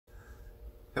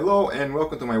Hello and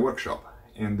welcome to my workshop.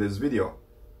 In this video,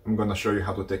 I'm gonna show you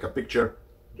how to take a picture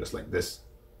just like this.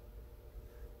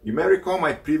 You may recall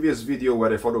my previous video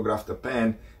where I photographed a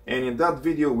pen, and in that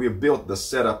video we built the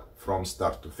setup from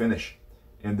start to finish.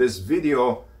 In this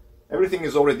video, everything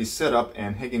is already set up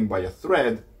and hanging by a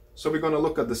thread, so we're gonna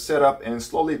look at the setup and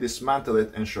slowly dismantle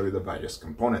it and show you the various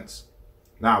components.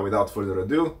 Now, without further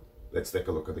ado, let's take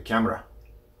a look at the camera.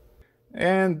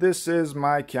 And this is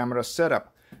my camera setup.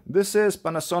 This is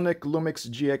Panasonic Lumix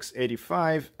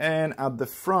GX85, and at the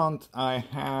front I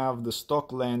have the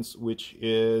stock lens, which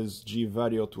is G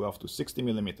Vario 12 to 60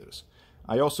 millimeters.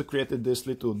 I also created this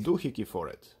little doohickey for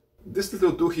it. This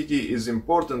little doohickey is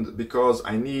important because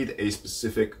I need a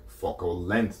specific focal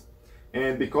length.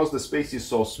 And because the space is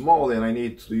so small and I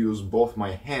need to use both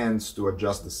my hands to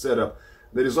adjust the setup,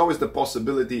 there is always the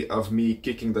possibility of me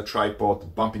kicking the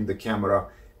tripod, bumping the camera,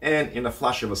 and in a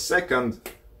flash of a second,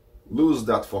 lose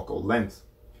that focal length.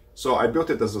 So I built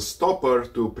it as a stopper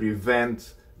to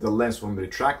prevent the lens from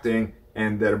retracting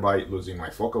and thereby losing my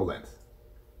focal length.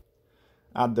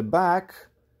 At the back,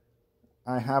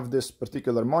 I have this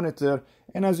particular monitor,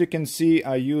 and as you can see,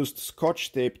 I used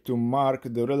Scotch tape to mark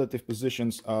the relative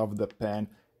positions of the pen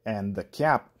and the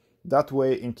cap. That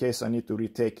way, in case I need to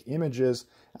retake images,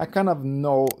 I kind of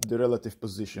know the relative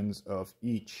positions of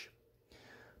each.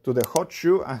 To the hot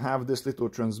shoe, I have this little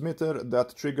transmitter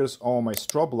that triggers all my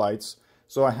strobe lights.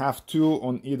 So I have two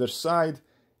on either side,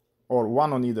 or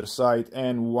one on either side,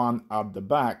 and one at the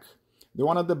back. The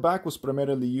one at the back was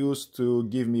primarily used to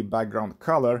give me background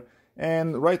color,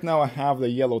 and right now I have the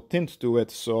yellow tint to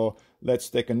it, so let's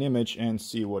take an image and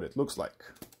see what it looks like.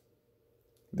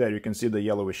 There you can see the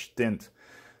yellowish tint.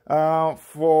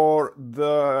 For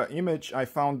the image, I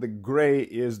found the gray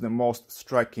is the most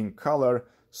striking color.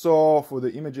 So for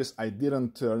the images, I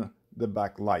didn't turn the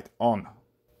backlight on.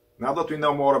 Now that we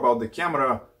know more about the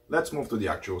camera, let's move to the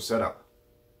actual setup.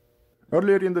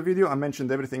 Earlier in the video, I mentioned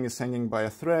everything is hanging by a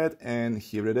thread, and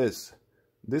here it is.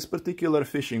 This particular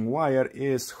fishing wire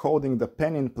is holding the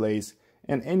pen in place,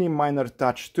 and any minor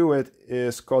touch to it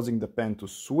is causing the pen to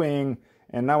swing,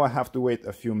 and now I have to wait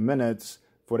a few minutes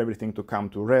for everything to come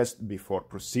to rest before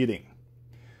proceeding.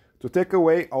 To take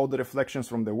away all the reflections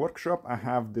from the workshop, I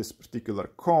have this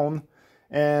particular cone,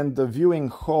 and the viewing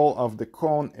hole of the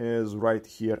cone is right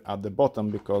here at the bottom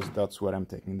because that's where I'm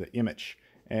taking the image.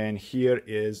 And here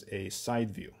is a side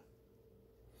view.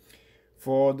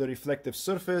 For the reflective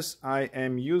surface, I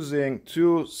am using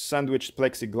two sandwiched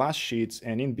plexiglass sheets,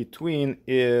 and in between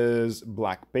is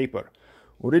black paper.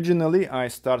 Originally, I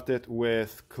started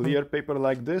with clear paper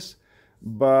like this,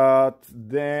 but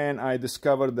then I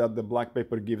discovered that the black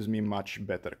paper gives me much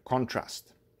better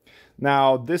contrast.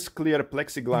 Now, this clear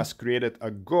plexiglass created a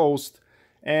ghost,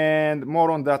 and more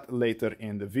on that later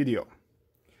in the video.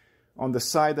 On the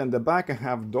side and the back, I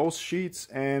have those sheets,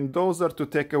 and those are to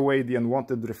take away the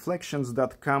unwanted reflections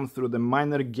that come through the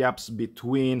minor gaps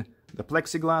between the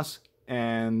plexiglass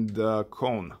and the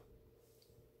cone.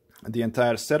 The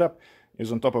entire setup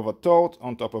is on top of a tote,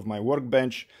 on top of my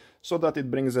workbench, so that it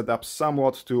brings it up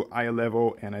somewhat to eye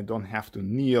level and I don't have to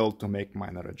kneel to make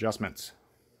minor adjustments.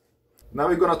 Now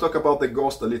we're gonna talk about the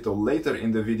ghost a little later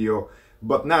in the video,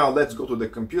 but now let's go to the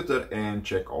computer and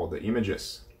check all the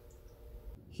images.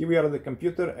 Here we are at the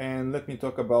computer, and let me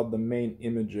talk about the main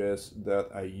images that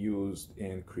I used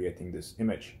in creating this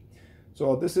image.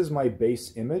 So this is my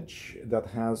base image that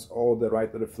has all the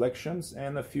right reflections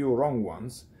and a few wrong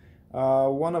ones.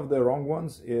 One of the wrong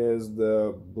ones is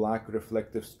the black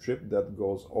reflective strip that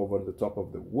goes over the top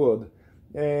of the wood,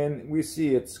 and we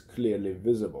see it's clearly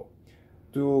visible.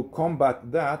 To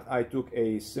combat that, I took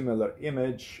a similar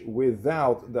image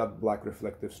without that black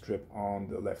reflective strip on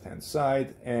the left-hand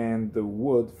side, and the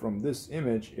wood from this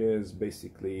image is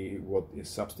basically what is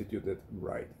substituted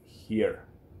right here.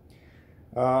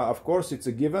 Of course, it's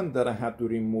a given that I had to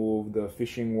remove the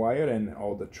fishing wire and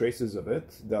all the traces of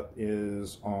it that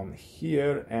is on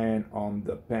here and on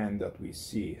the pen that we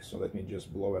see. So let me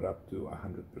just blow it up to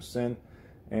 100%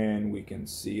 and we can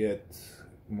see it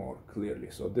more clearly.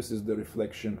 So this is the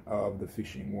reflection of the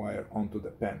fishing wire onto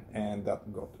the pen, and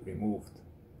that got removed.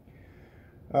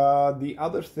 The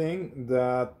other thing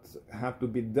that had to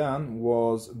be done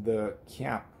was the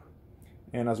cap.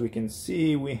 And as we can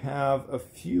see, we have a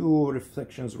few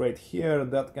reflections right here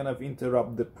that kind of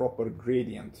interrupt the proper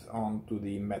gradient onto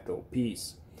the metal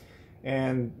piece.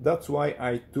 And that's why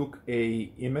I took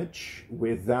a image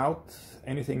without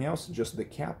anything else, just the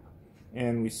cap.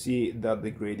 And we see that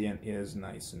the gradient is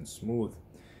nice and smooth.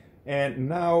 And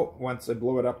now, once I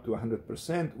blow it up to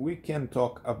 100%, we can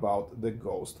talk about the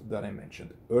ghost that I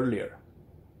mentioned earlier.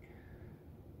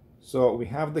 So we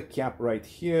have the cap right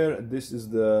here. This is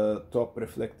the top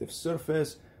reflective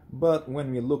surface, but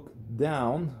when we look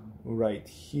down right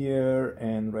here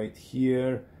and right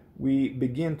here, we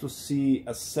begin to see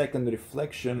a second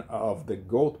reflection of the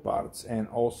gold parts and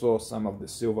also some of the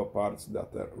silver parts that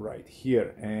are right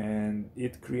here, and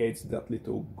it creates that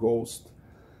little ghost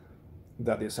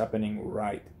that is happening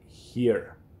right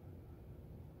here.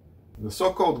 The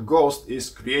so-called ghost is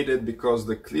created because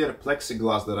the clear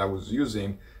plexiglass that I was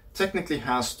using technically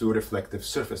has two reflective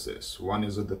surfaces. One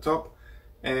is at the top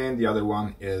and the other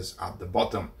one is at the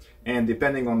bottom, and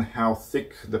depending on how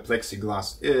thick the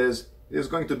plexiglass is, it is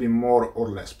going to be more or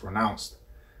less pronounced.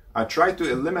 I tried to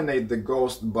eliminate the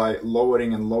ghost by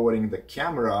lowering and lowering the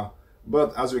camera,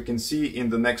 but as we can see in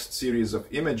the next series of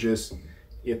images,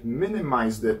 it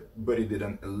minimized it, but it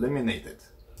didn't eliminate it.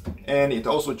 And it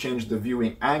also changed the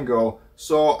viewing angle,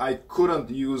 so I couldn't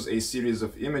use a series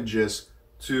of images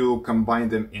to combine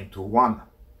them into one.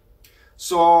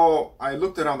 So I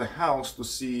looked around the house to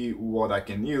see what I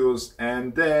can use,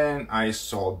 and then I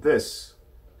saw this.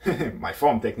 My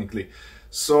phone technically.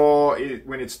 So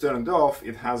when it's turned off,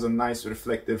 it has a nice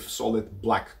reflective solid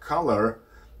black color,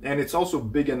 and it's also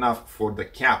big enough for the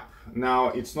cap. Now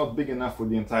it's not big enough for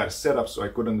the entire setup, so I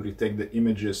couldn't retake the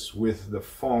images with the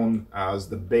phone as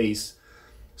the base,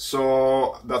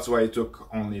 so that's why I took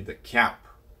only the cap.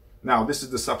 Now this is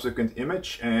the subsequent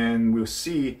image, and we'll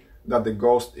see that the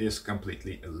ghost is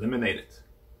completely eliminated.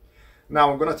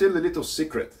 Now I'm gonna tell you a little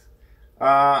secret.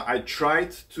 I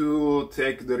tried to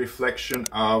take the reflection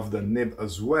of the nib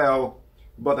as well,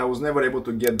 but I was never able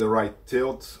to get the right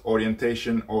tilt,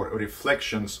 orientation, or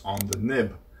reflections on the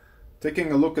nib.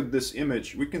 Taking a look at this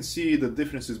image, we can see the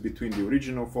differences between the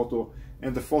original photo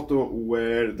and the photo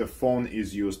where the phone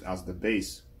is used as the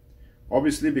base.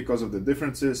 Obviously, because of the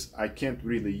differences, I can't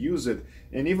really use it,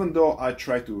 and even though I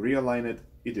tried to realign it,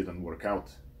 it didn't work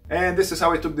out. And this is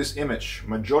how I took this image.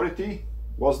 Majority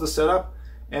was the setup,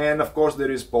 and of course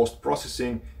there is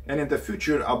post-processing, and in the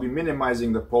future I'll be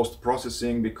minimizing the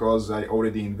post-processing because I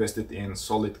already invested in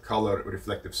solid color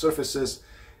reflective surfaces,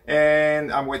 and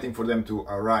I'm waiting for them to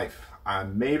arrive. I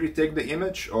may retake the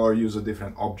image or use a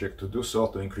different object to do so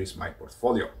to increase my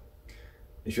portfolio.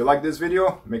 If you like this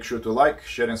video, make sure to like,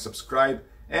 share and subscribe,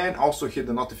 and also hit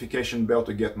the notification bell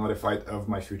to get notified of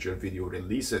my future video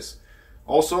releases.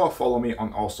 Also follow me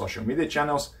on all social media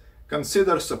channels,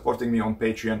 consider supporting me on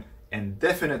Patreon, and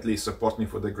definitely support me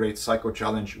for the Great Psycho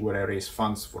Challenge where I raise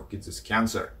funds for kids with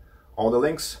cancer. All the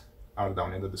links are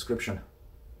down in the description.